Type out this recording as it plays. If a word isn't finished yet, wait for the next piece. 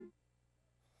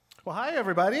Well, hi,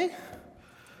 everybody.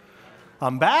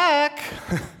 I'm back.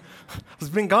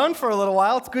 I've been gone for a little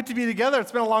while. It's good to be together.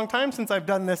 It's been a long time since I've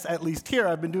done this, at least here.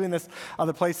 I've been doing this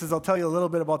other places. I'll tell you a little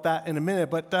bit about that in a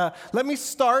minute. But let me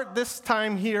start this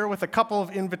time here with a couple of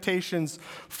invitations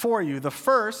for you. The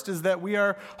first is that we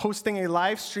are hosting a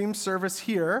live stream service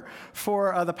here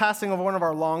for the passing of one of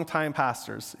our longtime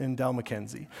pastors in Del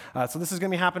Mackenzie. So this is going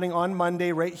to be happening on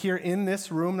Monday right here in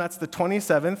this room. That's the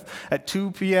 27th at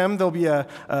 2 p.m. There'll be a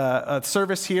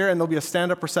service here, and there'll be a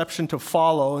stand-up reception to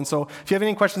follow. And so if you have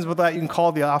any questions about that, you can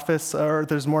call the office, or if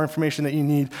there's more information that you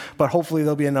need. But hopefully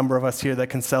there'll be a number of us here that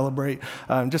can celebrate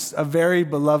just a very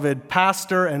beloved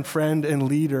pastor and friend and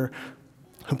leader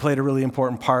who played a really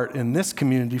important part in this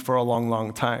community for a long,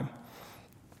 long time.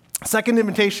 Second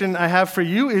invitation I have for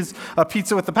you is a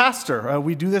Pizza with the Pastor.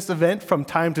 We do this event from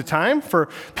time to time for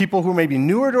people who may be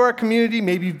newer to our community.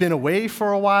 Maybe you've been away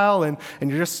for a while and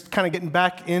you're just kind of getting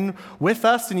back in with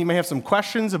us, and you may have some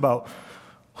questions about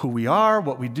who we are,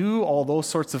 what we do, all those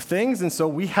sorts of things. And so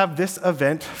we have this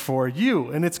event for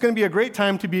you. And it's going to be a great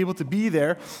time to be able to be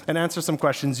there and answer some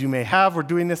questions you may have. We're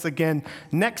doing this again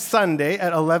next Sunday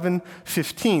at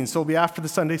 11:15. So it'll be after the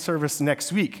Sunday service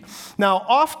next week. Now,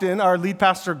 often our lead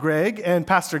pastor, Greg, and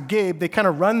Pastor Gabe, they kind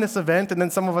of run this event, and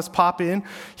then some of us pop in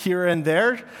here and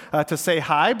there to say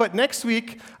hi. But next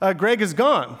week, Greg is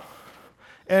gone.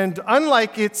 And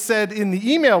unlike it said in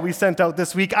the email we sent out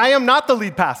this week, I am not the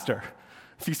lead pastor.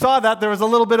 If you saw that, there was a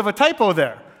little bit of a typo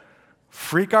there.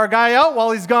 Freak our guy out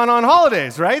while he's gone on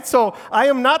holidays, right? So I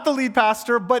am not the lead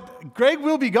pastor, but Greg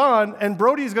will be gone, and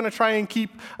Brody's going to try and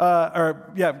keep,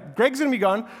 Greg's going to be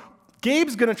gone.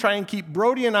 Gabe's going to try and keep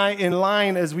Brody and I in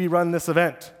line as we run this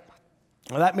event.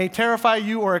 Now, that may terrify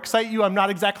you or excite you. I'm not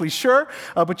exactly sure,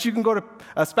 but you can go to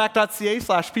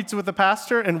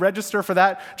spac.ca/pizzawiththepastor and register for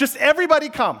that. Just everybody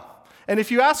come. And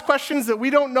if you ask questions that we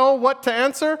don't know what to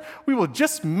answer, we will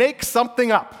just make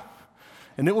something up.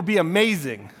 And it will be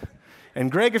amazing.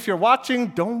 And Greg, if you're watching,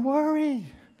 don't worry.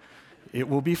 It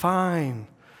will be fine.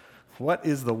 What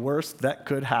is the worst that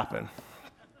could happen?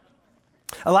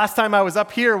 Last time I was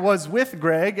up here was with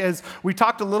Greg as we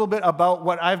talked a little bit about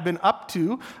what I've been up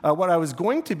to, what I was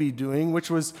going to be doing,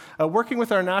 which was working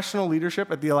with our national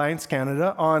leadership at the Alliance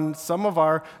Canada on some of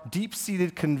our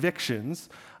deep-seated convictions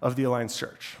of the Alliance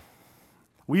Church.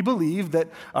 We believe that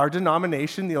our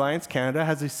denomination, the Alliance Canada,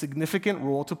 has a significant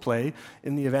role to play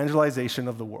in the evangelization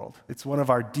of the world. It's one of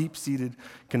our deep-seated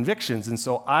convictions. And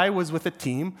so I was with a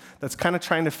team that's kind of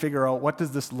trying to figure out what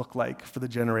does this look like for the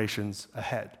generations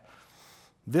ahead.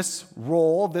 This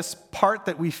role, this part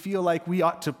that we feel like we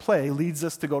ought to play, leads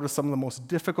us to go to some of the most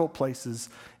difficult places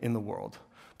in the world,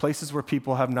 places where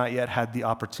people have not yet had the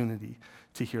opportunity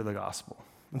to hear the gospel.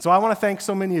 And so I want to thank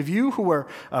so many of you who are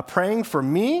praying for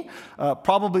me,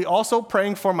 probably also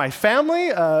praying for my family.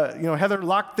 Heather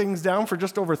locked things down for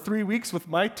just over 3 weeks with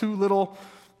my two little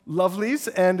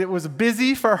lovelies, and it was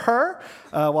busy for her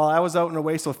while I was out and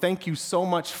away, so thank you so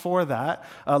much for that.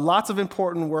 Lots of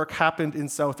important work happened in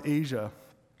South Asia.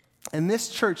 And this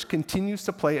church continues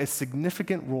to play a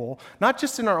significant role, not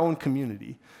just in our own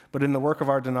community, but in the work of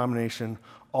our denomination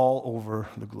all over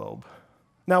the globe.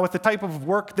 Now, with the type of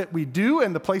work that we do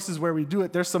and the places where we do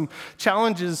it, there's some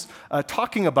challenges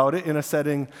talking about it in a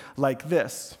setting like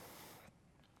this.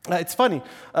 It's funny.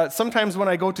 Sometimes when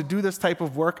I go to do this type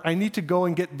of work, I need to go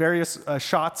and get various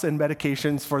shots and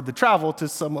medications for the travel to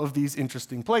some of these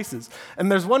interesting places.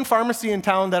 And there's one pharmacy in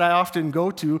town that I often go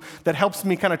to that helps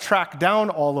me kind of track down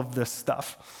all of this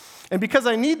stuff. And because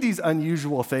I need these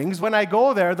unusual things, when I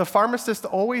go there, the pharmacist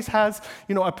always has,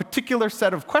 a particular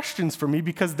set of questions for me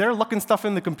because they're looking stuff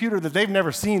in the computer that they've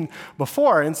never seen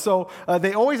before. And so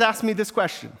they always ask me this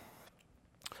question: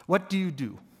 what do you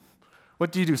do?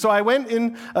 What do you do? So I went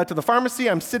in to the pharmacy.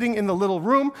 I'm sitting in the little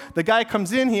room. The guy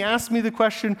comes in. He asks me the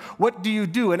question, what do you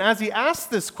do? And as he asks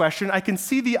this question, I can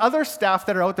see the other staff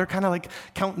that are out there kind of like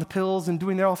counting the pills and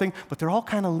doing their own thing, but they're all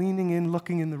kind of leaning in,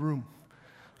 looking in the room.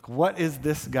 What is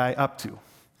this guy up to?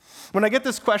 When I get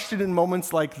this question in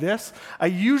moments like this, I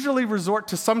usually resort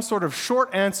to some sort of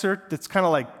short answer that's kind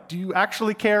of like, do you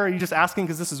actually care? Or are you just asking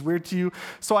because this is weird to you?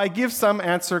 So I give some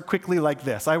answer quickly like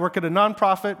this. I work at a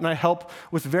nonprofit, and I help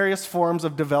with various forms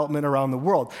of development around the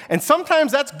world. And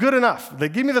sometimes that's good enough. They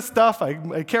give me the stuff,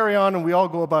 I carry on, and we all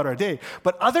go about our day.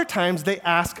 But other times, they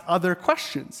ask other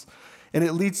questions, and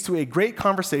it leads to a great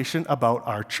conversation about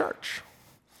our church.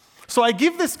 So I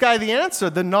give this guy the answer,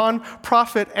 the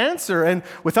nonprofit answer, and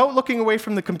without looking away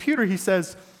from the computer, he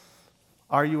says,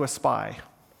 "Are you a spy?"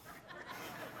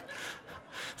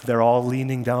 They're all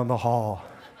leaning down the hall.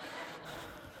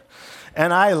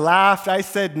 And I laughed. I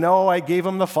said no. I gave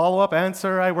him the follow-up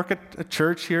answer. I work at a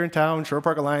church here in town, Shore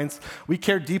Park Alliance. We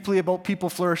care deeply about people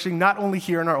flourishing, not only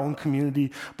here in our own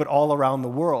community, but all around the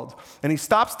world. And he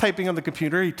stops typing on the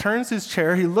computer. He turns his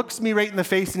chair. He looks me right in the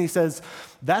face, and he says,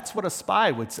 "That's what a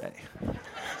spy would say."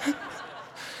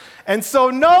 And so,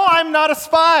 no, I'm not a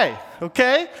spy,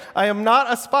 okay? I am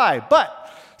not a spy. But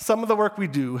some of the work we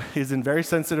do is in very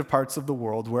sensitive parts of the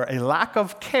world where a lack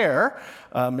of care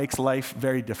makes life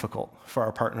very difficult for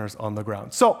our partners on the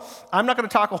ground. So I'm not going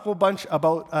to talk a whole bunch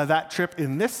about that trip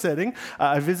in this setting.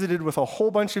 I visited with a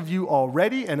whole bunch of you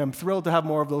already, and I'm thrilled to have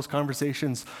more of those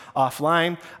conversations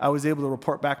offline. I was able to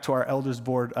report back to our elders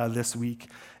board this week,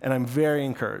 and I'm very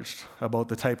encouraged about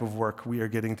the type of work we are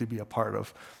getting to be a part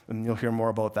of. And you'll hear more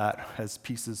about that as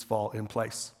pieces fall in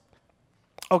place.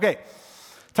 Okay.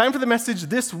 Time for the message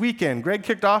this weekend. Greg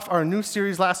kicked off our new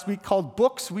series last week called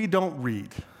Books We Don't Read.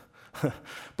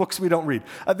 Books we don't read.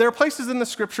 There are places in the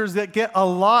scriptures that get a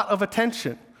lot of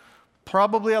attention.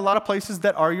 Probably a lot of places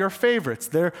that are your favorites.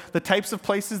 They're the types of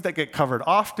places that get covered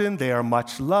often. They are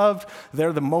much loved.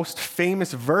 They're the most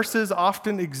famous verses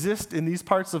often exist in these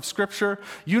parts of Scripture.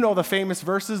 You know the famous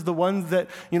verses, the ones that,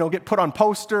 get put on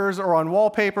posters or on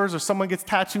wallpapers or someone gets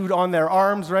tattooed on their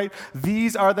arms, right?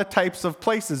 These are the types of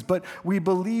places. But we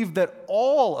believe that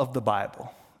all of the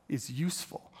Bible is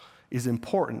useful, is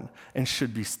important, and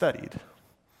should be studied.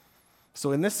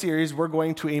 So in this series, we're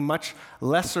going to a much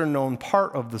lesser known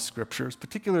part of the scriptures,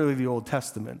 particularly the Old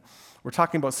Testament. We're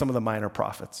talking about some of the minor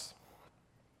prophets.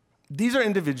 These are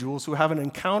individuals who have an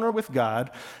encounter with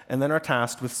God and then are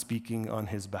tasked with speaking on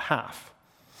his behalf.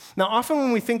 Now, often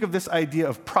when we think of this idea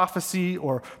of prophecy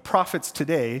or prophets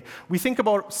today, we think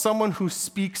about someone who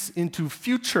speaks into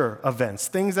future events,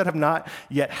 things that have not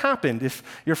yet happened. If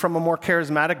you're from a more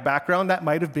charismatic background, that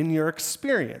might have been your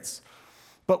experience.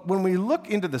 But when we look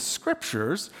into the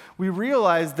scriptures, we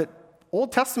realize that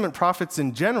Old Testament prophets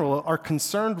in general are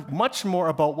concerned much more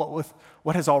about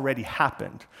what has already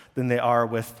happened than they are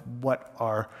with what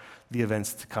are the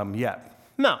events to come yet.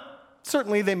 Now,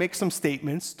 certainly they make some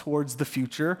statements towards the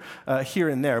future here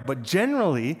and there, but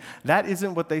generally that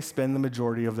isn't what they spend the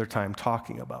majority of their time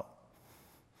talking about.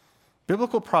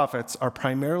 Biblical prophets are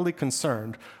primarily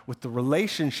concerned with the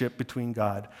relationship between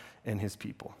God and his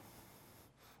people.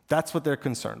 That's what they're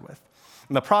concerned with.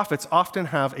 And the prophets often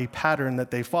have a pattern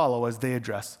that they follow as they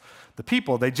address the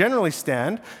people. They generally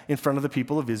stand in front of the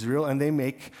people of Israel and they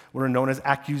make what are known as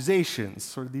accusations,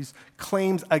 sort of these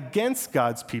claims against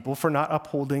God's people for not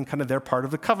upholding kind of their part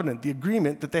of the covenant, the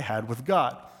agreement that they had with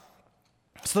God.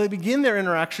 So they begin their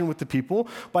interaction with the people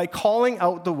by calling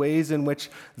out the ways in which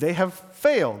they have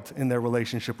failed in their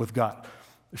relationship with God.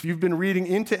 If you've been reading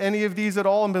into any of these at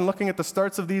all and been looking at the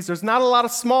starts of these, there's not a lot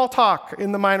of small talk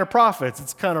in the minor prophets.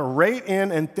 It's kind of right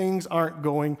in and things aren't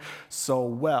going so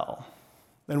well.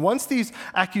 And once these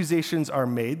accusations are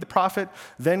made, the prophet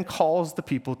then calls the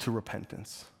people to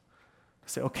repentance.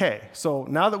 Say, okay, so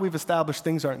now that we've established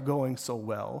things aren't going so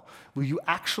well, will you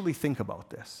actually think about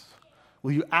this?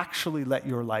 Will you actually let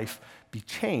your life be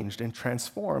changed and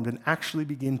transformed and actually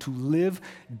begin to live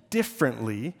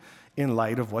differently in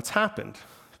light of what's happened?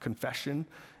 Confession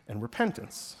and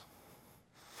repentance.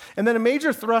 And then a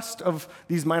major thrust of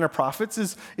these minor prophets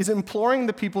is imploring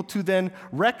the people to then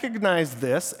recognize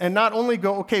this and not only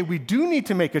go, okay, we do need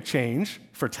to make a change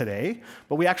for today,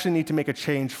 but we actually need to make a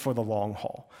change for the long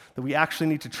haul. That we actually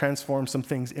need to transform some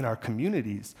things in our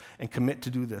communities and commit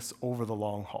to do this over the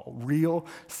long haul. Real,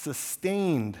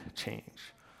 sustained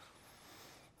change.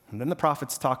 And then the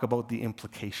prophets talk about the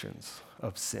implications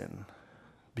of sin,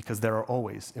 because there are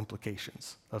always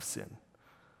implications of sin.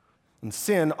 And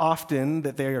sin, often,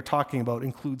 that they are talking about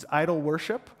includes idol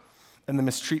worship and the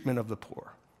mistreatment of the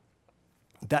poor.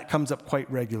 That comes up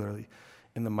quite regularly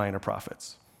in the minor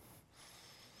prophets.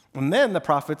 And then the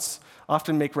prophets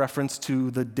often make reference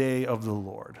to the day of the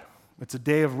Lord. It's a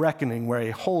day of reckoning where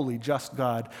a holy, just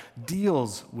God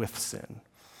deals with sin.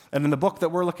 And in the book that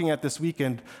we're looking at this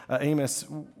weekend, Amos,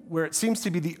 where it seems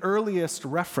to be the earliest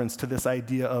reference to this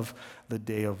idea of the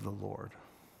day of the Lord.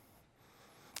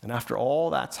 And after all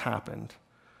that's happened,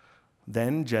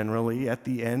 then generally at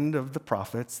the end of the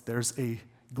prophets, there's a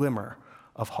glimmer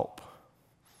of hope.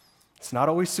 It's not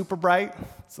always super bright.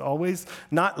 It's always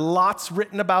not lots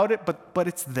written about it, but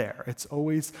it's there. It's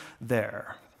always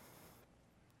there.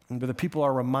 And the people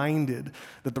are reminded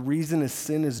that the reason his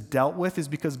sin is dealt with is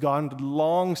because God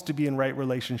longs to be in right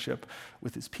relationship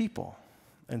with his people.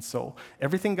 And so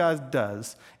everything God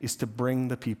does is to bring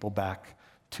the people back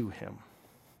to him.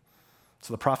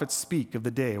 So the prophets speak of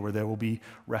the day where there will be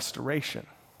restoration.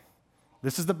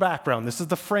 This is the background. This is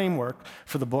the framework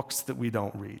for the books that we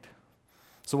don't read.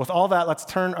 So with all that, let's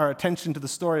turn our attention to the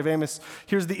story of Amos.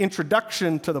 Here's the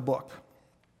introduction to the book.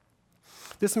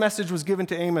 This message was given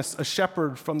to Amos, a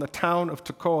shepherd from the town of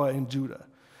Tekoa in Judah.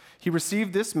 He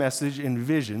received this message in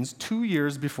visions 2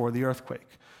 years before the earthquake,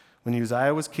 when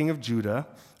Uzziah was king of Judah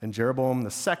and Jeroboam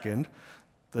II,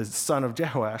 the son of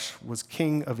Jehoash, was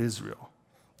king of Israel.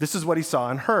 This is what he saw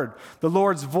and heard. The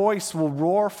Lord's voice will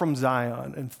roar from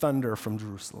Zion and thunder from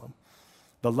Jerusalem.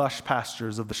 The lush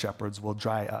pastures of the shepherds will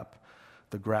dry up.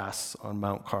 The grass on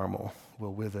Mount Carmel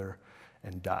will wither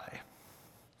and die.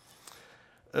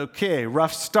 Okay,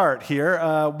 rough start here.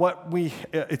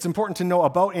 It's important to know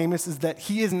about Amos is that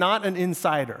he is not an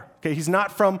insider. Okay, he's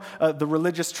not from the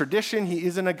religious tradition. He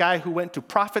isn't a guy who went to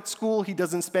prophet school. He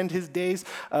doesn't spend his days,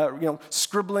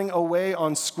 scribbling away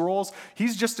on scrolls.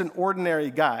 He's just an ordinary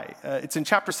guy. It's in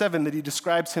chapter 7 that he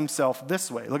describes himself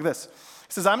this way. Look at this.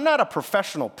 He says, "I'm not a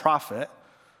professional prophet,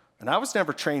 and I was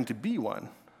never trained to be one.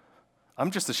 I'm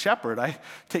just a shepherd. I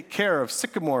take care of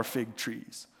sycamore fig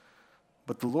trees.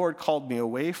 But the Lord called me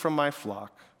away from my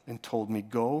flock and told me,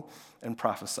 'Go and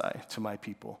prophesy to my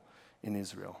people in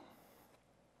Israel.'"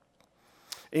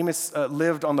 Amos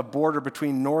lived on the border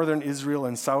between northern Israel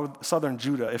and southern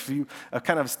Judah. If you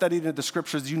kind of studied the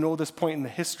scriptures, you know this point in the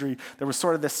history. There was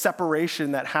sort of this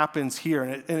separation that happens here,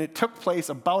 and it took place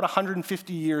about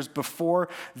 150 years before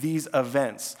these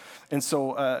events. And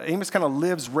so Amos kind of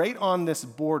lives right on this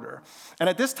border. And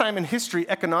at this time in history,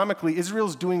 economically,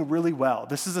 Israel's doing really well.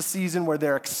 This is a season where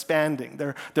they're expanding.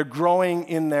 They're growing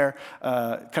in their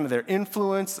kind of their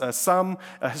influence. Some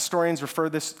historians refer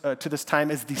to this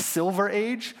time as the Silver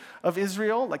Age of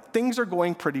Israel. Like, things are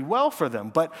going pretty well for them.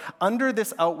 But under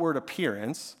this outward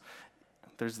appearance,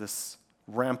 there's this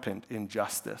rampant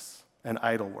injustice and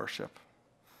idol worship.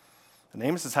 And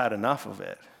Amos has had enough of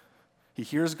it. He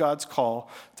hears God's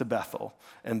call to Bethel,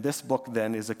 and this book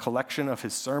then is a collection of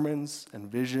his sermons and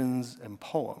visions and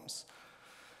poems.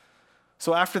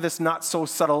 So after this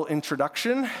not-so-subtle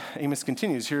introduction, Amos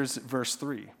continues. Here's verse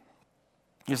 3.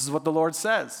 This is what the Lord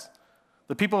says.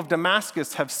 "The people of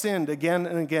Damascus have sinned again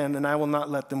and again, and I will not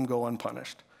let them go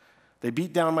unpunished. They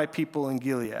beat down my people in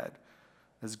Gilead,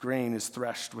 as grain is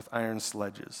threshed with iron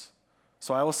sledges.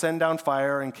 So I will send down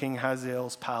fire, and King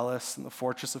Hazael's palace and the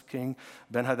fortress of King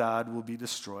Ben-Hadad will be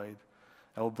destroyed.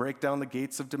 I will break down the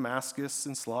gates of Damascus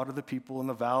and slaughter the people in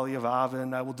the valley of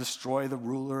Avon. I will destroy the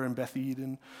ruler in Beth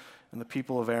Eden, and the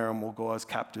people of Aram will go as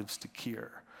captives to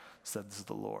Kir, says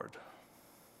the Lord."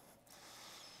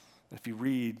 If you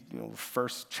read the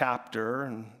first chapter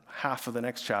and half of the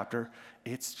next chapter,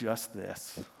 it's just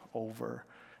this over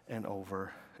and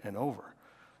over and over.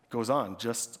 It goes on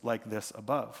just like this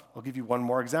above. I'll give you one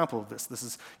more example of this. This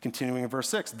is continuing in verse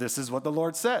 6. "This is what the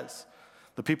Lord says.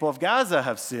 The people of Gaza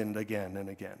have sinned again and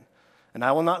again, and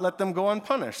I will not let them go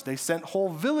unpunished. They sent whole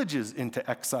villages into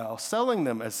exile, selling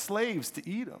them as slaves to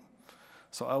Edom.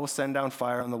 So I will send down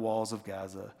fire on the walls of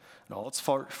Gaza, and all its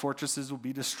fortresses will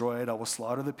be destroyed. I will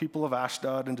slaughter the people of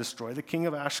Ashdod and destroy the king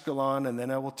of Ashkelon, and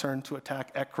then I will turn to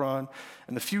attack Ekron,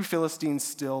 and the few Philistines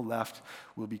still left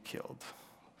will be killed,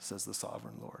 says the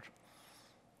sovereign Lord."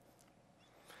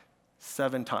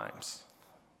 7 times,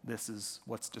 this is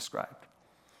what's described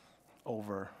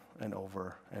over and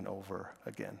over and over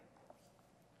again.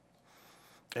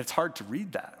 It's hard to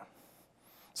read that.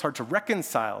 It's hard to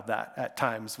reconcile that at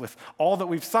times with all that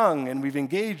we've sung and we've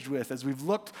engaged with as we've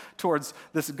looked towards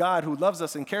this God who loves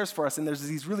us and cares for us. And there's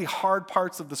these really hard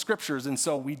parts of the scriptures, and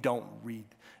so we don't read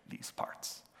these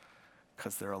parts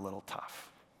because they're a little tough.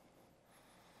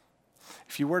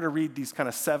 If you were to read these kind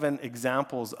of 7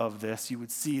 examples of this, you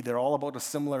would see they're all about a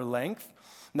similar length.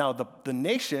 Now, the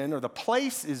nation or the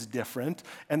place is different,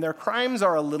 and their crimes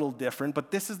are a little different,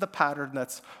 but this is the pattern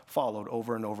that's followed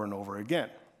over and over and over again.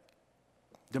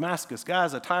 Damascus,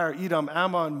 Gaza, Tyre, Edom,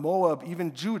 Ammon, Moab,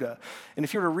 even Judah. And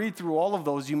if you were to read through all of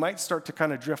those, you might start to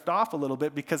kind of drift off a little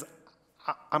bit, because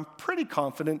I'm pretty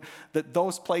confident that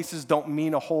those places don't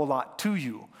mean a whole lot to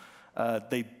you.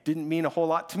 They didn't mean a whole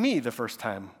lot to me the first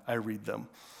time I read them.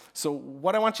 So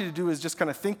what I want you to do is just kind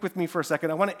of think with me for a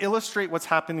second. I want to illustrate what's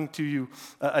happening to you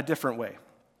a different way.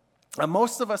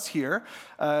 Most of us here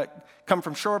come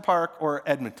from Shore Park or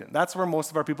Edmonton. That's where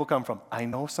most of our people come from. I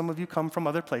know some of you come from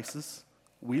other places.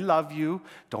 We love you.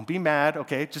 Don't be mad,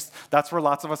 okay? Just that's where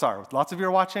lots of us are. Lots of you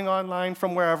are watching online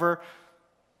from wherever.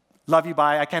 Love you,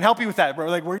 bye. I can't help you with that.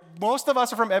 Most of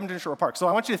us are from Edmonton Shore Park. So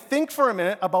I want you to think for a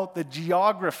minute about the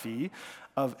geography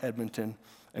of Edmonton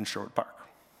and Shore Park.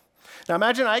 Now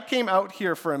imagine I came out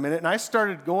here for a minute and I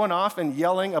started going off and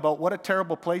yelling about what a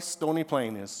terrible place Stony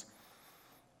Plain is.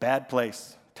 Bad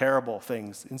place. terrible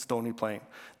things in Stony Plain.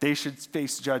 They should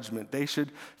face judgment. They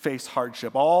should face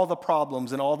hardship, all the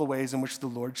problems and all the ways in which the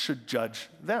Lord should judge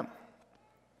them.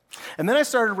 And then I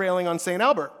started railing on St.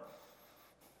 Albert.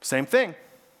 Same thing.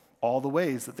 All the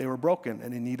ways that they were broken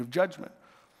and in need of judgment.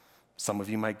 Some of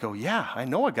you might go, yeah, I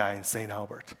know a guy in St.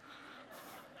 Albert.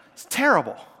 It's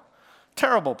terrible,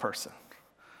 terrible person.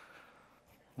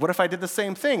 What if I did the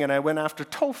same thing and I went after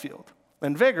Tofield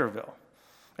and Vegreville?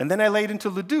 And then I laid into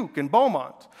Leduc and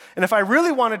Beaumont. And if I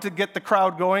really wanted to get the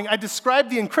crowd going, I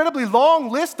described the incredibly long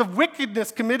list of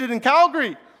wickedness committed in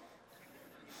Calgary.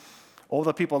 Oh,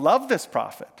 the people love this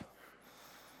prophet.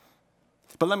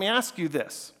 But let me ask you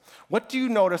this. What do you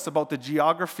notice about the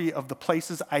geography of the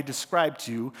places I described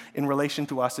to you in relation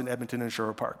to us in Edmonton and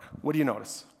Sherwood Park? What do you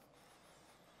notice?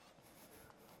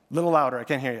 A little louder, I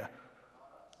can't hear you.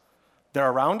 They're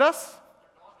around us?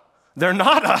 They're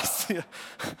not us.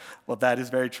 Well, that is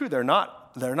very true. They're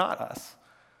not us.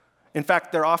 In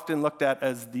fact, they're often looked at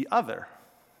as the other.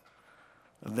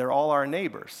 They're all our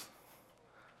neighbors.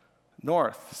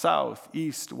 North, south,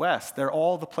 east, west. They're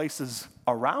all the places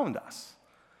around us.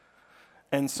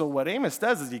 And so what Amos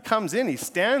does is he comes in, he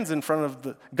stands in front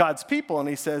of God's people, and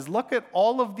he says, look at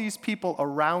all of these people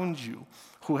around you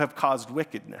who have caused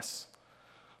wickedness.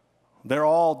 They're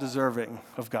all deserving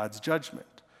of God's judgment.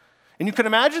 And you can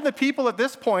imagine the people at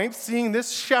this point seeing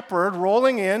this shepherd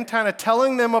rolling in, kind of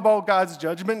telling them about God's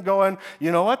judgment, going,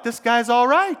 you know what, this guy's all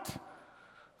right.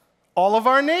 All of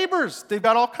our neighbors, they've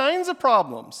got all kinds of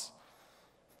problems.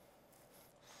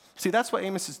 See, that's what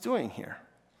Amos is doing here.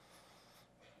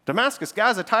 Damascus,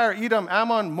 Gaza, Tyre, Edom,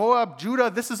 Ammon, Moab,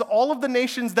 Judah, this is all of the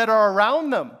nations that are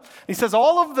around them. He says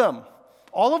all of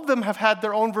them have had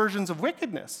their own versions of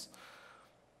wickedness.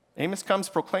 Amos comes,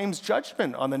 proclaims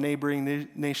judgment on the neighboring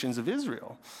nations of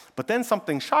Israel. But then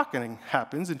something shocking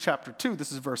happens in chapter 2.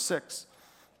 This is verse 6.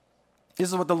 This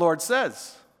is what the Lord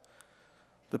says.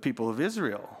 The people of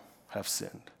Israel have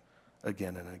sinned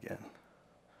again and again,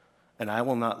 and I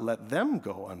will not let them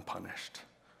go unpunished.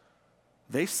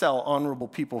 They sell honorable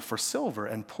people for silver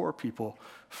and poor people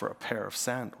for a pair of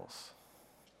sandals.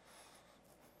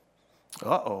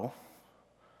 Uh-oh.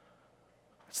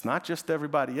 It's not just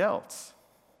everybody else.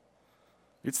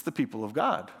 It's the people of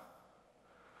God.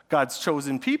 God's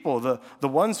chosen people, the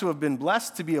ones who have been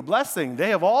blessed to be a blessing, they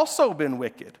have also been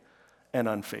wicked and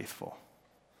unfaithful.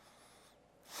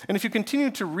 And if you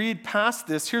continue to read past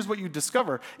this, here's what you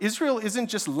discover. Israel isn't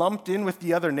just lumped in with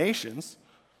the other nations,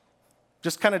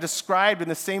 just kind of described in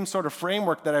the same sort of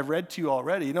framework that I've read to you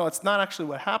already. No, it's not actually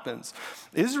what happens.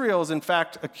 Israel is, in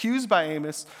fact, accused by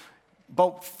Amos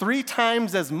about 3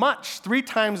 times as much, 3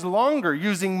 times longer,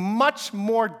 using much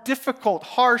more difficult,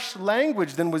 harsh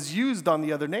language than was used on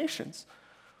the other nations.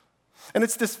 And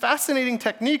it's this fascinating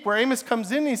technique where Amos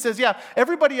comes in and he says, yeah,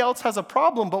 everybody else has a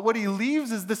problem, but what he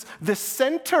leaves is this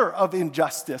center of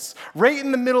injustice, right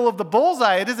in the middle of the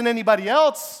bullseye. It isn't anybody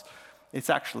else. It's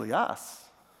actually us.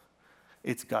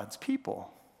 It's God's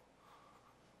people.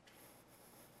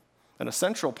 And a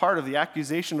central part of the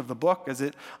accusation of the book as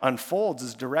it unfolds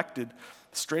is directed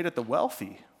straight at the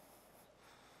wealthy.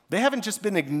 They haven't just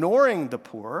been ignoring the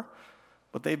poor,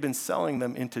 but they've been selling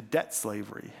them into debt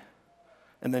slavery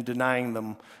and then denying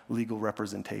them legal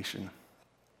representation.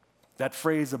 That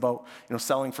phrase about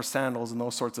selling for sandals and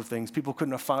those sorts of things, people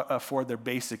couldn't afford their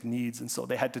basic needs, and so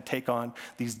they had to take on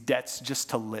these debts just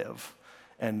to live,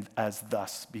 and as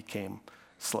thus became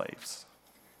slaves.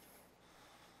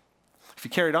 If you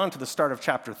carried on to the start of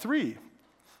chapter 3,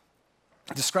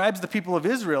 it describes the people of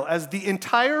Israel as the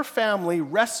entire family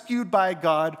rescued by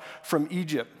God from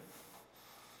Egypt.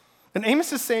 And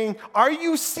Amos is saying, are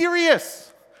you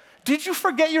serious? Did you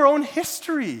forget your own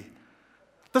history?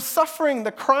 The suffering,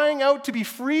 the crying out to be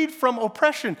freed from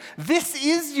oppression. This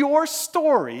is your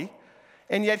story,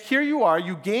 and yet here you are,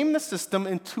 you game the system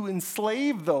and to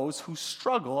enslave those who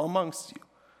struggle amongst you.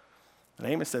 And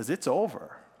Amos says, it's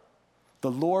over. The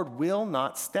Lord will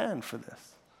not stand for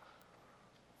this.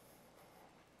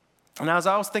 And as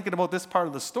I was thinking about this part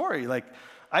of the story,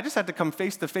 I just had to come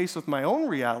face to face with my own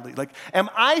reality. Am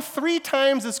I 3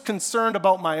 times as concerned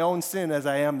about my own sin as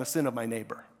I am the sin of my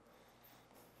neighbor?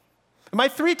 Am I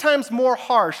 3 times more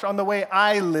harsh on the way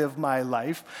I live my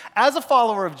life as a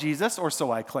follower of Jesus, or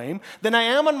so I claim, than I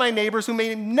am on my neighbors who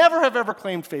may never have ever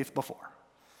claimed faith before?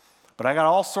 But I got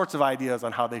all sorts of ideas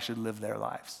on how they should live their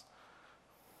lives.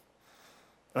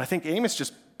 And I think Amos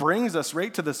just brings us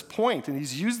right to this point, and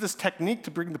he's used this technique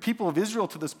to bring the people of Israel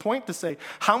to this point to say,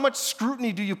 how much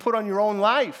scrutiny do you put on your own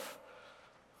life?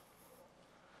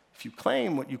 If you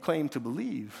claim what you claim to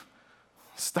believe,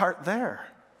 start there.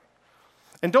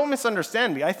 And don't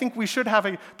misunderstand me. I think we should have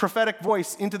a prophetic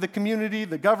voice into the community,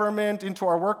 the government, into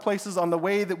our workplaces on the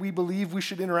way that we believe we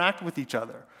should interact with each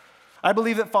other. I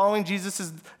believe that following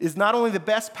Jesus is not only the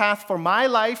best path for my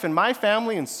life and my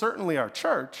family and certainly our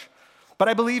church, but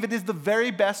I believe it is the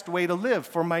very best way to live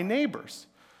for my neighbors,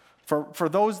 for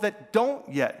those that don't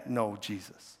yet know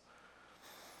Jesus.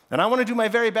 And I want to do my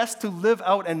very best to live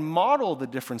out and model the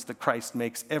difference that Christ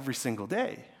makes every single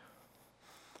day.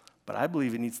 But I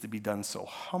believe it needs to be done so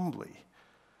humbly,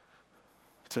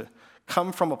 to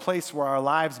come from a place where our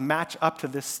lives match up to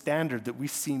this standard that we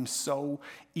seem so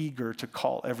eager to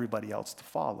call everybody else to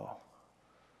follow.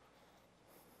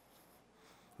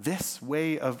 This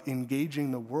way of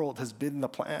engaging the world has been the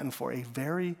plan for a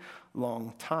very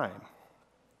long time.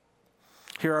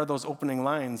 Here are those opening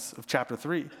lines of chapter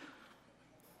 3.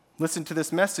 Listen to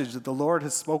this message that the Lord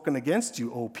has spoken against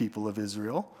you, O people of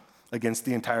Israel, against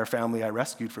the entire family I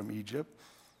rescued from Egypt.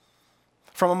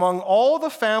 From among all the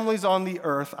families on the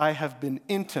earth, I have been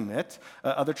intimate.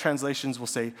 Other translations will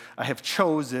say, I have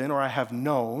chosen or I have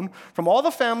known. From all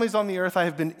the families on the earth, I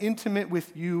have been intimate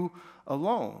with you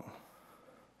alone.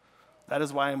 That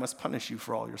is why I must punish you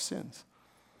for all your sins.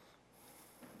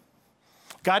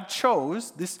 God chose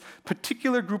this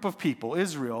particular group of people,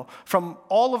 Israel, from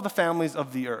all of the families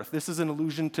of the earth. This is an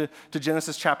allusion to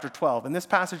Genesis chapter 12. And this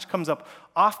passage comes up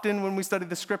often when we study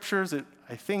the scriptures. It,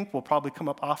 I think, will probably come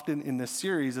up often in this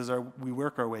series as we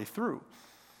work our way through.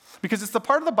 Because it's the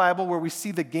part of the Bible where we see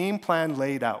the game plan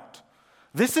laid out.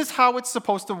 This is how it's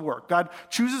supposed to work. God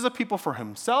chooses a people for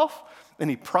himself, and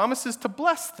he promises to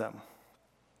bless them.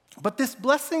 But this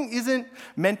blessing isn't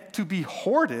meant to be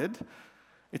hoarded.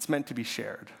 It's meant to be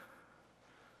shared.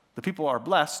 The people are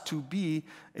blessed to be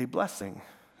a blessing.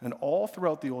 And all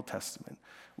throughout the Old Testament,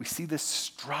 we see this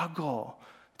struggle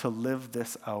to live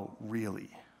this out really.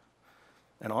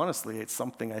 And honestly, it's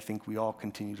something I think we all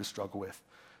continue to struggle with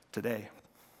today.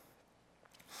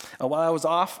 While I was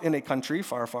off in a country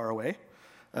far, far away,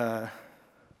 I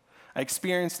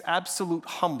experienced absolute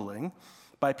humbling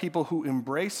by people who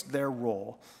embraced their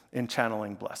role in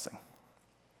channeling blessing.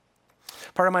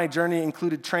 Part of my journey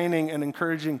included training and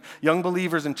encouraging young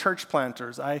believers and church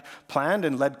planters. I planned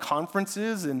and led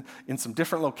conferences in some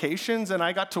different locations, and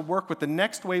I got to work with the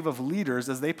next wave of leaders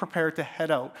as they prepared to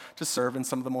head out to serve in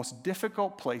some of the most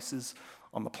difficult places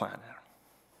on the planet.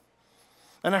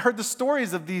 And I heard the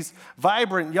stories of these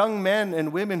vibrant young men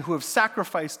and women who have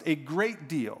sacrificed a great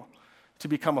deal to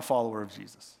become a follower of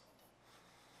Jesus.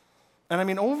 And I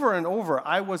mean, over and over,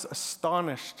 I was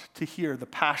astonished to hear the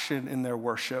passion in their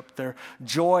worship, their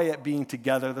joy at being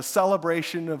together, the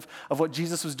celebration of what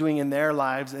Jesus was doing in their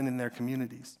lives and in their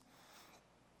communities.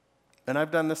 And I've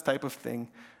done this type of thing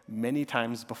many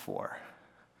times before,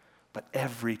 but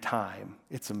every time,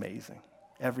 it's amazing.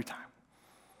 Every time.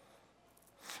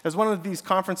 As one of these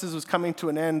conferences was coming to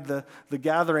an end, the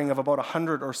gathering of about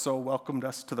 100 or so welcomed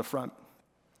us to the front.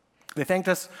 They thanked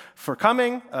us for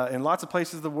coming in lots of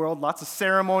places of the world, lots of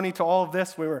ceremony to all of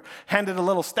this. We were handed a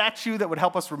little statue that would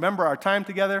help us remember our time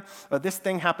together. This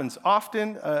thing happens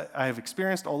often. I have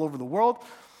experienced all over the world.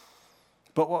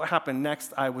 But what happened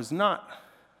next, I was not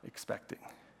expecting.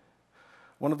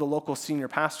 One of the local senior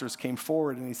pastors came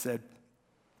forward and he said,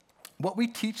 "What we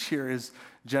teach here is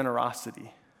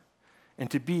generosity and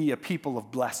to be a people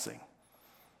of blessing."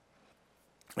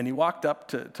 And he walked up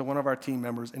to one of our team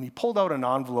members and he pulled out an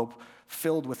envelope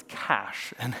filled with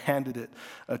cash and handed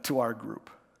it to our group.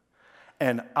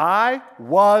 And I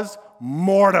was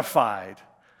mortified.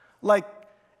 Like,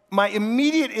 my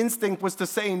immediate instinct was to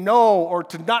say no or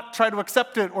to not try to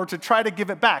accept it or to try to give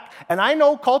it back. And I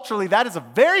know culturally that is a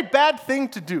very bad thing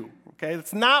to do, okay?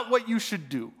 It's not what you should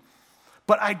do.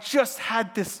 But I just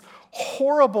had this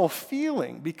horrible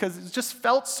feeling because it just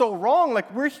felt so wrong. Like,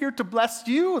 we're here to bless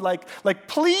you. Like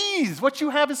please, what you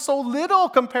have is so little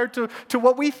compared to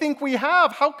what we think we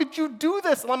have. How could you do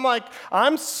this? And I'm like,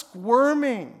 I'm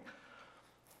squirming.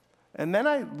 And then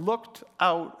I looked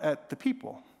out at the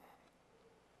people.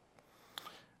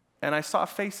 And I saw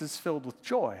faces filled with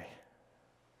joy.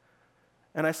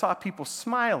 And I saw people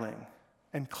smiling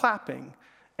and clapping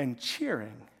and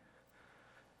cheering.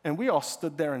 And we all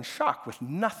stood there in shock with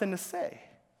nothing to say.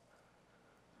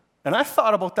 And I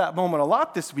thought about that moment a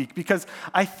lot this week because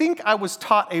I think I was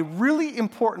taught a really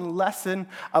important lesson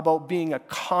about being a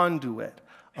conduit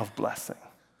of blessing.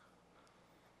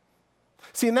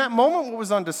 See, in that moment, what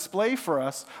was on display for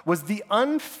us was the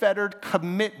unfettered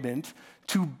commitment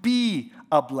to be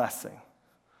a blessing.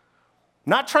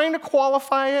 Not trying to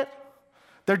qualify it.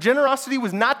 Their generosity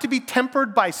was not to be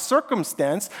tempered by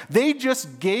circumstance. They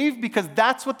just gave because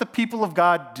that's what the people of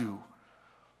God do.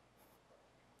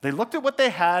 They looked at what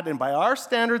they had, and by our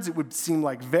standards, it would seem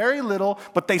like very little,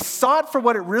 but they saw it for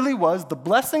what it really was, the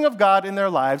blessing of God in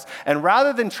their lives, and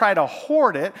rather than try to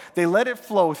hoard it, they let it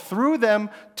flow through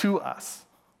them to us.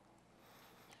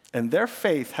 And their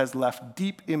faith has left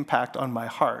deep impact on my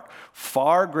heart,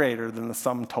 far greater than the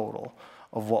sum total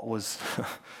of what was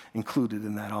included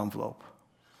in that envelope.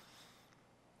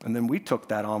 And then we took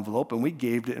that envelope and we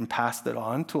gave it and passed it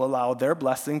on to allow their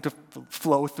blessing to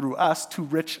flow through us to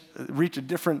reach a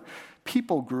different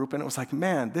people group. And it was like,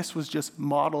 man, this was just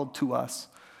modeled to us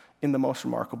in the most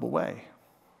remarkable way.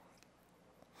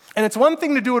 And it's one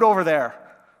thing to do it over there,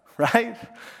 right?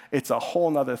 It's a whole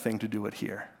nother thing to do it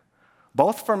here,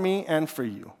 both for me and for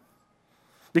you.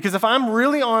 Because if I'm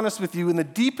really honest with you, in the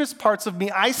deepest parts of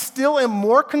me, I still am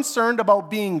more concerned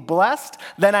about being blessed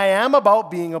than I am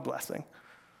about being a blessing.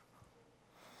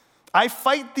 I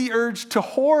fight the urge to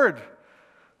hoard.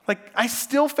 I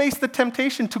still face the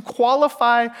temptation to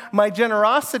qualify my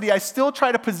generosity. I still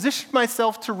try to position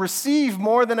myself to receive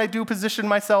more than I do position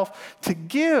myself to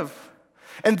give.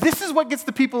 And this is what gets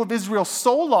the people of Israel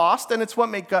so lost, and it's what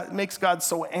makes God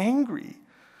so angry.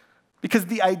 Because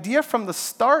the idea from the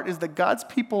start is that God's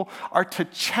people are to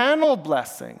channel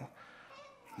blessing,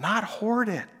 not hoard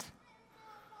it,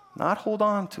 not hold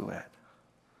on to it.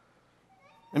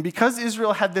 And because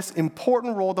Israel had this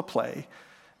important role to play,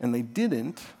 and they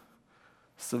didn't,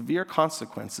 severe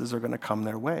consequences are going to come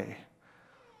their way.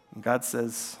 And God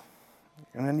says,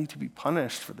 you're going to need to be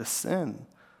punished for this sin.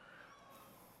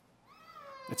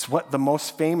 It's what the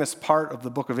most famous part of the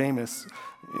book of Amos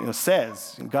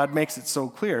says. And God makes it so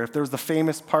clear. If there's the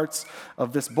famous parts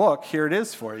of this book, here it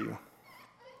is for you.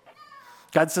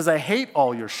 God says, I hate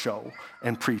all your show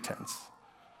and pretense,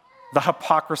 the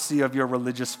hypocrisy of your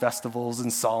religious festivals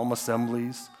and solemn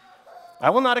assemblies. I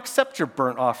will not accept your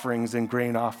burnt offerings and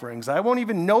grain offerings. I won't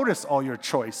even notice all your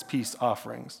choice peace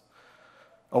offerings.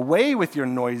 Away with your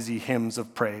noisy hymns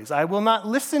of praise. I will not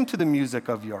listen to the music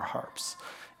of your harps.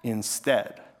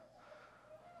 Instead,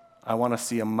 I want to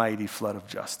see a mighty flood of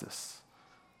justice,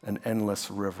 an endless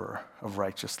river of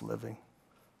righteous living.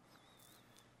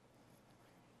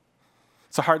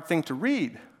 It's a hard thing to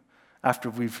read after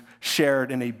we've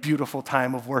shared in a beautiful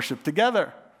time of worship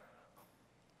together,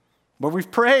 where we've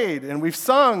prayed and we've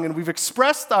sung and we've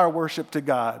expressed our worship to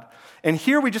God. And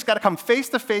here we just got to come face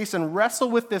to face and wrestle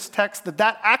with this text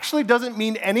that actually doesn't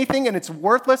mean anything and it's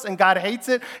worthless and God hates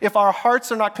it if our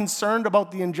hearts are not concerned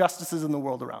about the injustices in the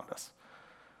world around us.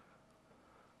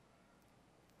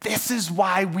 This is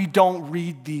why we don't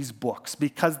read these books,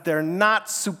 because they're not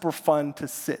super fun to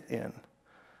sit in.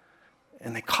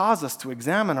 And they cause us to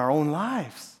examine our own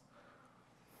lives.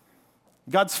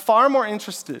 God's far more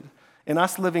interested in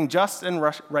us living just and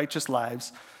righteous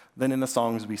lives than in the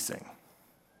songs we sing.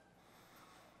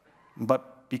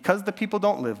 But because the people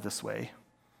don't live this way,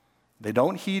 they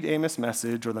don't heed Amos'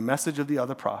 message or the message of the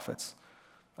other prophets,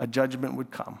 a judgment would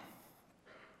come.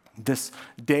 This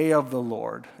day of the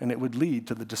Lord, and it would lead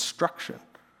to the destruction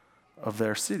of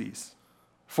their cities.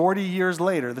 40 years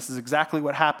later, this is exactly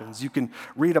what happens. You can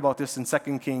read about this in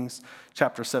 2 Kings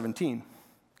chapter 17. You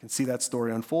can see that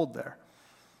story unfold there.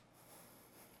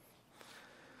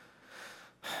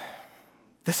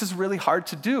 This is really hard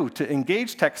to do, to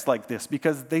engage texts like this,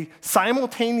 because they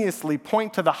simultaneously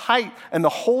point to the height and the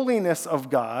holiness of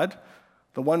God,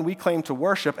 the one we claim to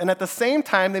worship, and at the same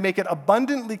time, they make it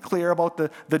abundantly clear about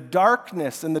the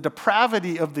darkness and the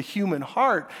depravity of the human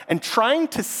heart, and trying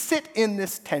to sit in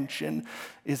this tension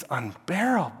is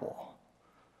unbearable.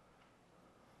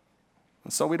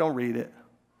 And so we don't read it.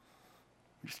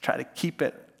 We just try to keep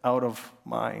it out of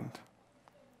mind.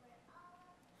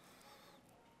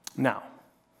 Now,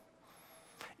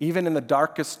 even in the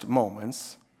darkest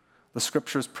moments, the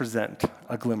scriptures present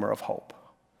a glimmer of hope.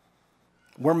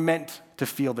 We're meant to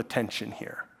feel the tension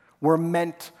here. We're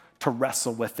meant to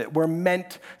wrestle with it. We're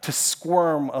meant to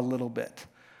squirm a little bit.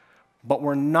 But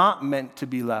we're not meant to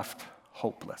be left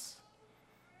hopeless.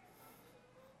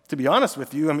 To be honest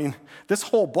with you, this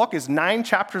whole book is 9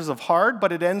 chapters of hard,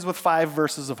 but it ends with 5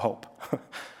 verses of hope.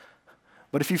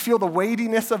 But if you feel the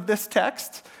weightiness of this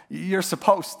text, you're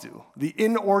supposed to. The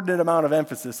inordinate amount of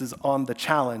emphasis is on the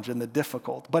challenge and the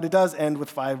difficult, but it does end with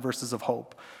 5 verses of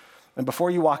hope. And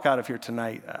before you walk out of here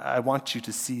tonight, I want you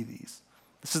to see these.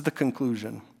 This is the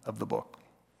conclusion of the book.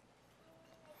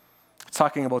 It's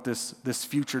talking about this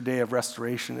future day of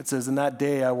restoration. It says, in that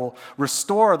day I will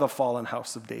restore the fallen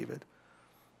house of David.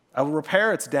 I will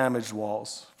repair its damaged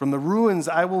walls. From the ruins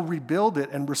I will rebuild it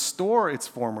and restore its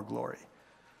former glory.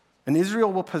 And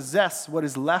Israel will possess what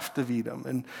is left of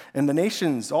Edom, and the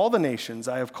nations, all the nations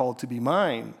I have called to be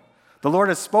mine. The Lord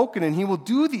has spoken, and he will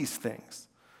do these things.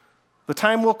 The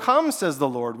time will come, says the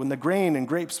Lord, when the grain and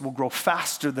grapes will grow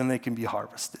faster than they can be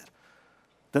harvested.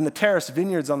 Then the terraced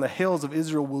vineyards on the hills of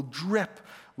Israel will drip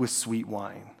with sweet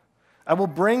wine. I will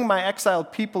bring my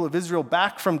exiled people of Israel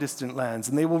back from distant lands,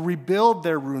 and they will rebuild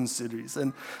their ruined cities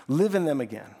and live in them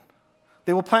again.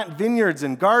 They will plant vineyards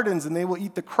and gardens, and they will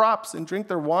eat the crops and drink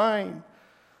their wine.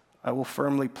 I will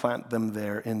firmly plant them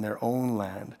there in their own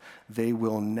land. They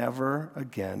will never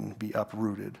again be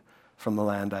uprooted from the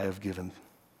land I have given,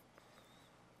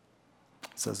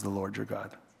 says the Lord your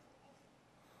God.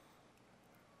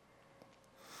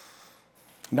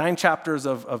 9 chapters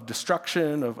of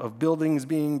destruction, of buildings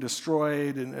being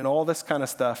destroyed, and all this kind of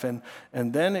stuff. And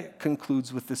then it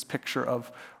concludes with this picture of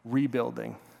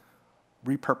rebuilding,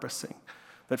 repurposing.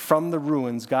 That from the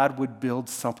ruins, God would build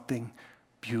something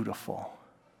beautiful.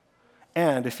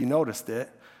 And if you noticed it,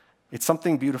 it's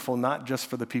something beautiful not just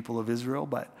for the people of Israel,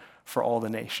 but for all the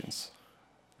nations,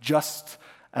 just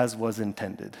as was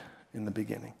intended in the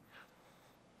beginning.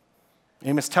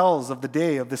 Amos tells of the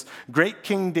day of this great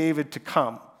King David to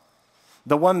come,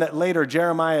 the one that later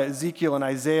Jeremiah, Ezekiel, and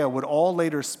Isaiah would all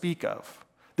later speak of.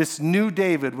 This new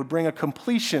David would bring a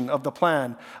completion of the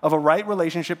plan of a right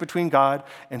relationship between God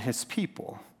and his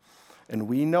people. And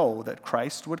we know that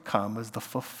Christ would come as the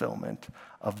fulfillment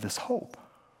of this hope,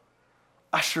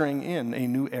 ushering in a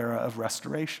new era of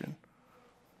restoration.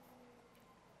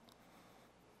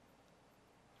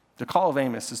 The call of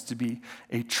Amos is to be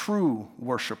a true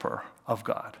worshiper of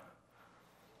God.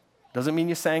 Doesn't mean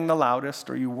you sang the loudest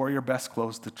or you wore your best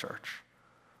clothes to church,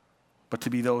 but to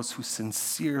be those who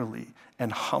sincerely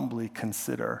and humbly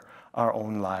consider our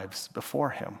own lives before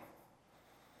him.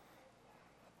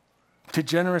 To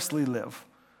generously live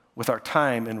with our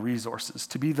time and resources,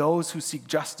 to be those who seek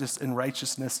justice and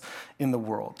righteousness in the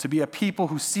world, to be a people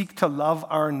who seek to love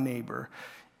our neighbor,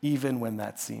 even when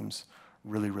that seems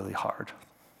really, really hard.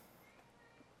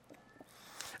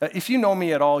 If you know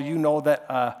me at all, you know that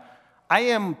I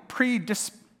am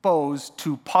predisposed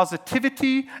to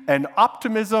positivity and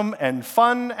optimism and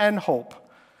fun and hope.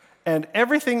 And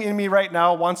everything in me right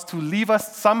now wants to leave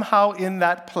us somehow in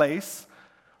that place,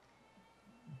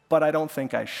 but I don't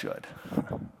think I should.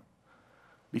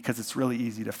 Because it's really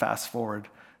easy to fast forward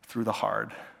through the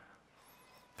hard,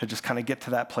 to just kind of get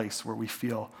to that place where we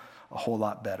feel a whole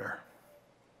lot better.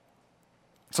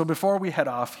 So before we head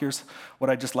off, here's what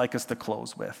I'd just like us to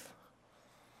close with.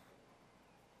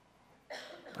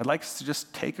 I'd like us to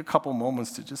just take a couple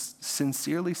moments to just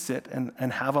sincerely sit and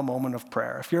have a moment of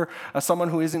prayer. If you're someone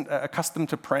who isn't accustomed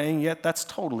to praying yet, that's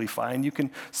totally fine. You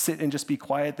can sit and just be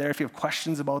quiet there. If you have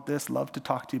questions about this, love to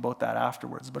talk to you about that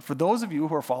afterwards. But for those of you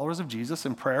who are followers of Jesus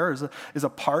and prayer is a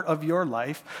part of your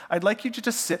life, I'd like you to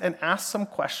just sit and ask some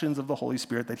questions of the Holy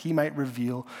Spirit that he might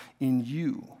reveal in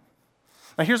you.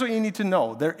 Now, here's what you need to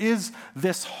know. There is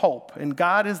this hope, and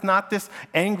God is not this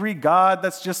angry God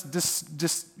that's just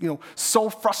so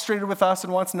frustrated with us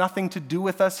and wants nothing to do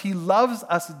with us. He loves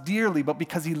us dearly, but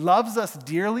because he loves us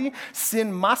dearly,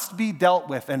 sin must be dealt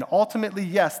with, and ultimately,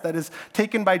 yes, that is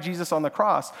taken by Jesus on the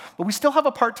cross, but we still have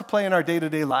a part to play in our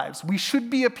day-to-day lives. We should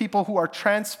be a people who are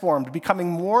transformed, becoming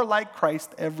more like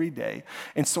Christ every day,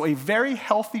 and so a very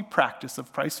healthy practice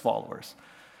of Christ followers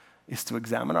is to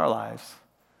examine our lives,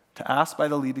 to ask by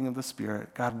the leading of the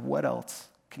Spirit, God, what else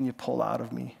can you pull out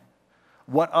of me?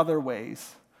 What other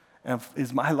ways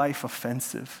is my life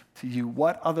offensive to you?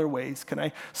 What other ways can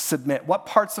I submit? What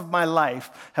parts of my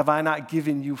life have I not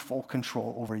given you full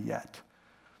control over yet?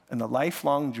 And the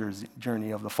lifelong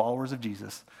journey of the followers of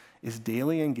Jesus is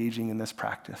daily engaging in this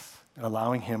practice and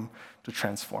allowing him to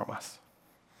transform us.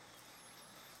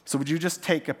 So would you just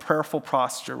take a prayerful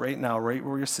posture right now, right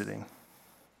where you're sitting?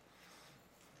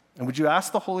 And would you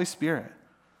ask the Holy Spirit?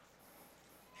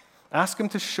 Ask him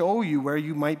to show you where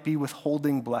you might be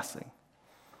withholding blessing.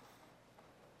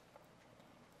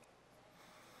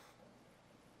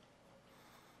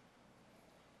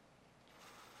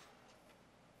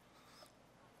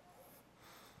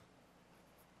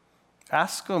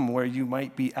 Ask him where you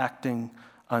might be acting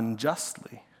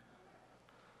unjustly.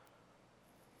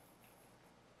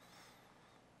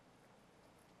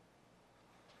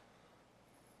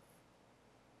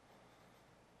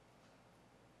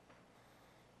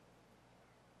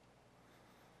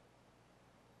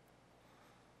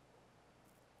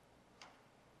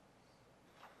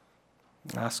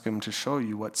 Ask him to show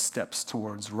you what steps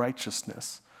towards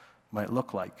righteousness might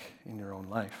look like in your own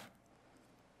life.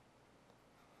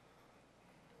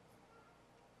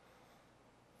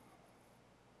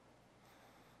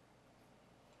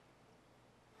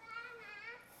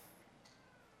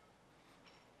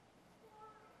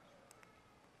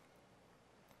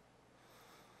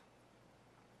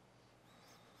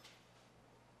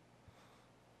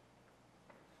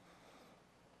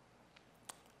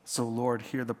 So, Lord,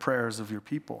 hear the prayers of your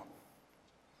people.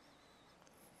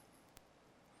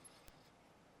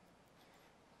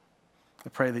 I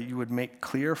pray that you would make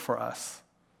clear for us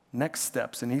next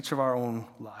steps in each of our own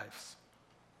lives.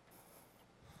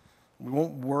 We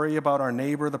won't worry about our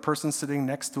neighbor, the person sitting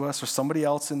next to us, or somebody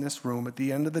else in this room. At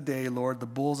the end of the day, Lord, the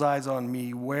bullseye's on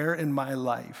me. Where in my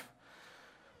life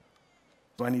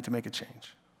do I need to make a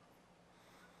change?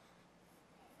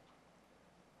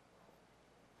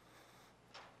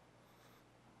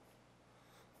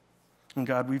 And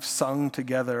God, we've sung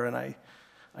together, and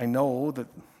I know that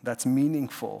that's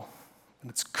meaningful,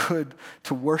 and it's good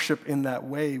to worship in that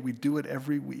way. We do it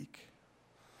every week.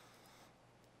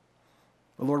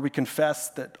 But Lord, we confess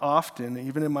that often,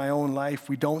 even in my own life,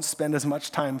 we don't spend as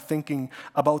much time thinking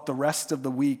about the rest of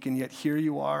the week, and yet here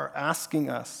you are asking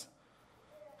us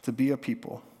to be a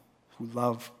people who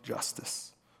love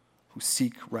justice, who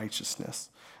seek righteousness.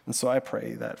 And so I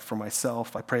pray that for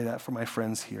myself, I pray that for my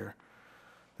friends here,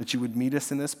 that you would meet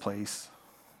us in this place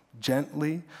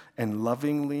gently and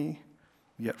lovingly,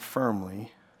 yet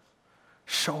firmly.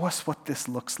 Show us what this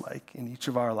looks like in each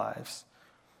of our lives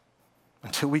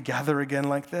until we gather again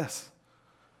like this.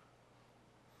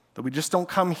 That we just don't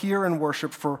come here and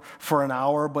worship for an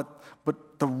hour, but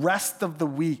the rest of the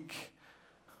week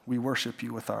we worship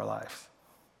you with our lives.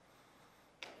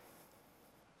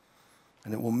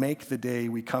 And it will make the day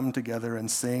we come together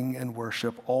and sing and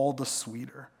worship all the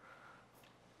sweeter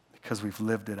because we've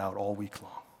lived it out all week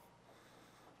long.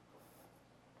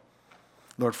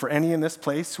 Lord, for any in this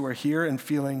place who are here and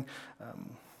feeling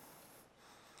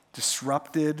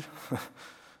disrupted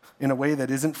in a way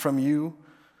that isn't from you,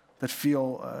 that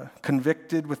feel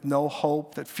convicted with no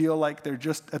hope, that feel like they're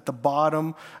just at the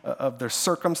bottom of their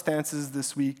circumstances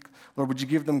this week, Lord, would you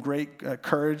give them great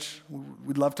courage?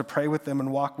 We'd love to pray with them and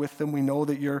walk with them. We know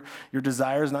that your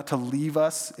desire is not to leave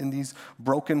us in these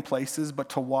broken places, but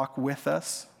to walk with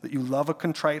us, that you love a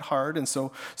contrite heart. And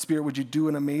so, Spirit, would you do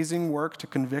an amazing work to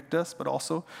convict us, but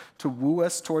also to woo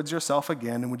us towards yourself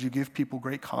again? And would you give people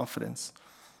great confidence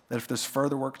that if there's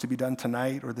further work to be done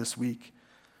tonight or this week,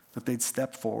 that they'd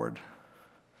step forward,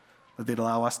 that they'd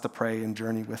allow us to pray and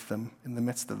journey with them in the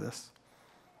midst of this.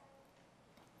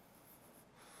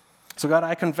 So God,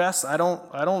 I confess I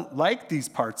don't like these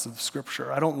parts of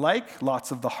Scripture. I don't like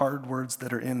lots of the hard words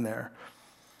that are in there.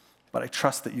 But I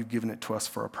trust that you've given it to us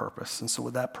for a purpose. And so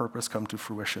would that purpose come to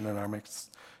fruition in our midst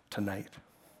tonight?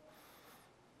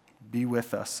 Be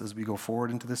with us as we go forward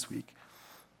into this week.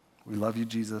 We love you,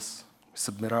 Jesus. We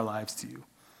submit our lives to you.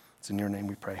 It's in your name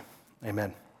we pray.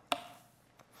 Amen.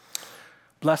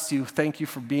 Bless you. Thank you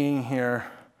for being here.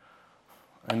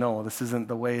 I know this isn't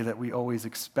the way that we always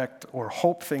expect or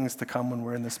hope things to come when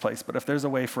we're in this place, but if there's a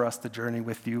way for us to journey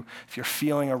with you, if you're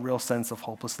feeling a real sense of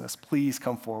hopelessness, please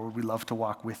come forward. We'd love to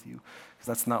walk with you because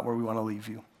that's not where we want to leave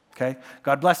you. Okay?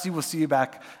 God bless you. We'll see you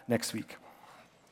back next week.